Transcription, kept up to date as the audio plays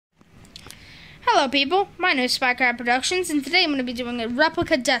Hello people, my name is Spycraft Productions, and today I'm going to be doing a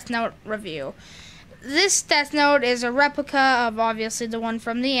Replica Death Note review. This Death Note is a replica of obviously the one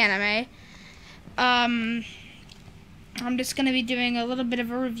from the anime. I'm just going to be doing a little bit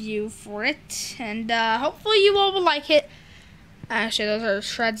of a review for it, and hopefully you all will like it. Actually, those are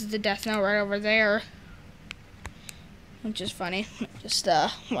shreds of the Death Note right over there, which is funny. Just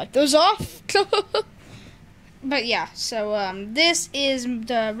wipe those off. But yeah, so this is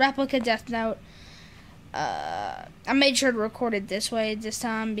the Replica Death Note. I made sure to record it this way this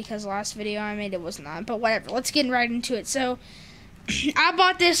time because the last video I made it was not. But whatever, let's get right into it. So I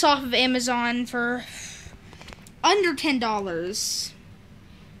bought this off of Amazon for under $10.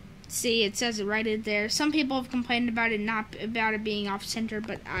 See, it says it right in there. Some people have complained about it being off center,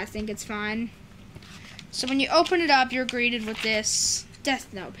 but I think it's fine. So when you open it up, you're greeted with this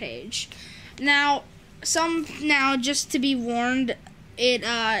Death Note page. Now, just to be warned,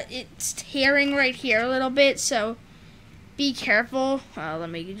 it's tearing right here a little bit, so be careful. Let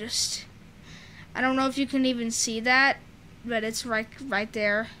me just, I don't know if you can even see that, but it's right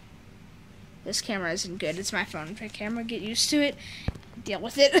there. This camera isn't good. It's my phone camera. Get used to it. Deal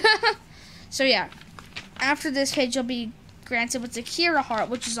with it. So yeah, after this page, you'll be granted with the Kira heart,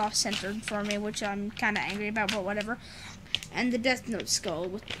 which is off-centered for me, which I'm kind of angry about, but whatever. And the Death Note skull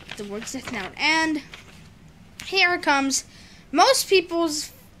with the words Death Note. And here it comes. Most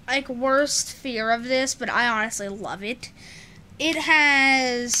people's worst fear of this, but I honestly love it. It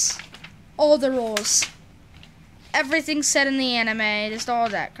has all the rules. Everything said in the anime, just all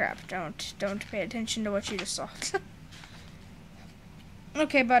that crap. Don't pay attention to what you just saw.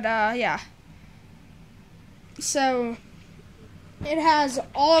 Okay, but yeah. So it has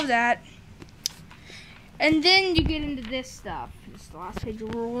all of that. And then you get into this stuff. This is the last page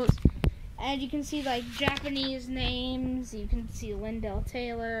of rules. And you can see, Japanese names. You can see Lindell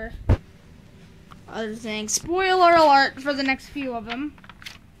Taylor. Other things. Spoiler alert for the next few of them.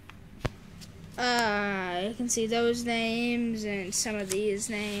 You can see those names and some of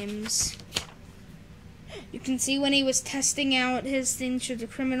these names. You can see when he was testing out his things for the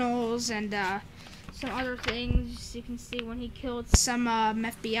criminals and some other things. You can see when he killed some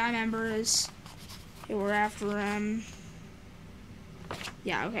FBI members who were after him.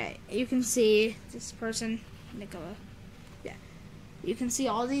 Yeah, okay. You can see this person, Nicola. Yeah. You can see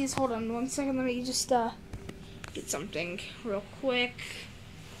all these. Hold on one second. Let me just get something real quick.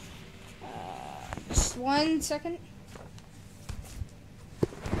 Just 1 second.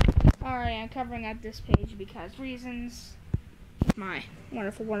 Alright, I'm covering up this page because reasons. My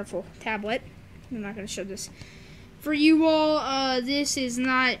wonderful, wonderful tablet. I'm not going to show this. For you all, this is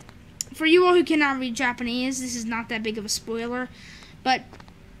not... For you all who cannot read Japanese, this is not that big of a spoiler. But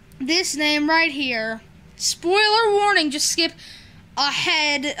this name right here, spoiler warning, just skip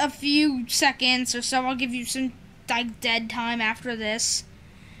ahead a few seconds or so. I'll give you some dead time after this.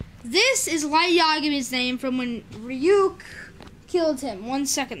 This is Light Yagami's name from when Ryuk killed him. 1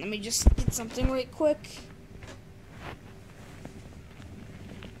 second, let me just get something right quick.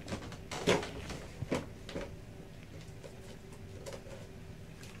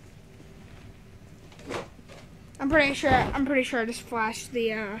 I'm pretty sure I just flashed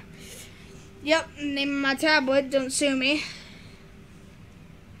the, yep, name of my tablet. Don't sue me.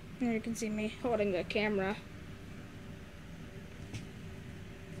 There you can see me holding the camera.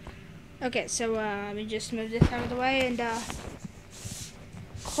 Okay, so, let me just move this out of the way and,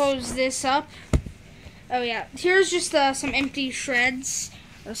 close this up. Oh, yeah. Here's just, some empty shreds,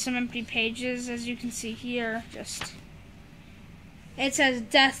 or some empty pages, as you can see here. It says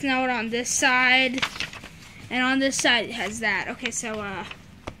Death Note on this side. And on this side, it has that. Okay, so,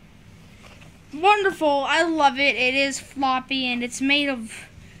 wonderful. I love it. It is floppy, and it's made of,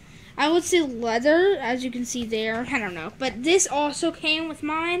 I would say leather, as you can see there. I don't know. But this also came with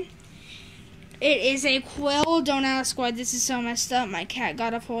mine. It is a Quill. Don't ask why this is so messed up. My cat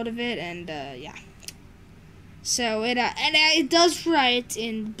got a hold of it, and, yeah. So, it does write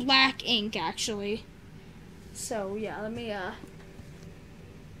in black ink, actually. So, yeah, let me, I'll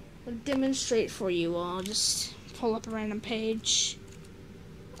demonstrate for you all. I'll just pull up a random page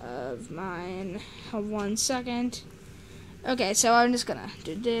of mine. 1 second. Okay, so I'm just gonna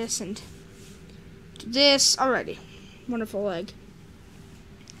do this and do this. Alrighty. Wonderful leg.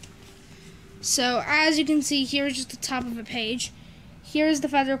 So, as you can see, here's just the top of a page. Here's the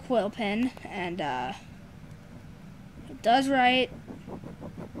feather quill pen, and it does write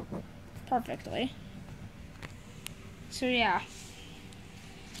perfectly. So, yeah.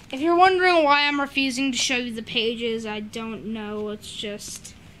 If you're wondering why I'm refusing to show you the pages, I don't know. It's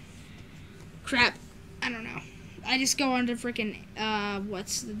just crap. I don't know. I just go onto freaking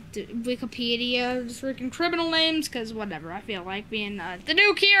what's the Wikipedia, freaking criminal names, because whatever. I feel like being the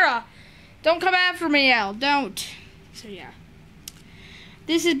new Kira. Don't come after me, Al. Don't. So yeah,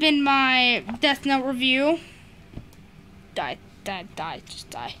 this has been my Death Note review. Die, just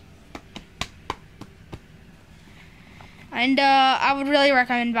die. And I would really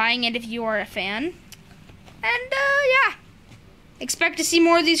recommend buying it if you are a fan. And yeah, expect to see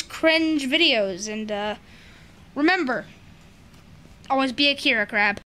more of these cringe videos. And remember, always be a Kira crab.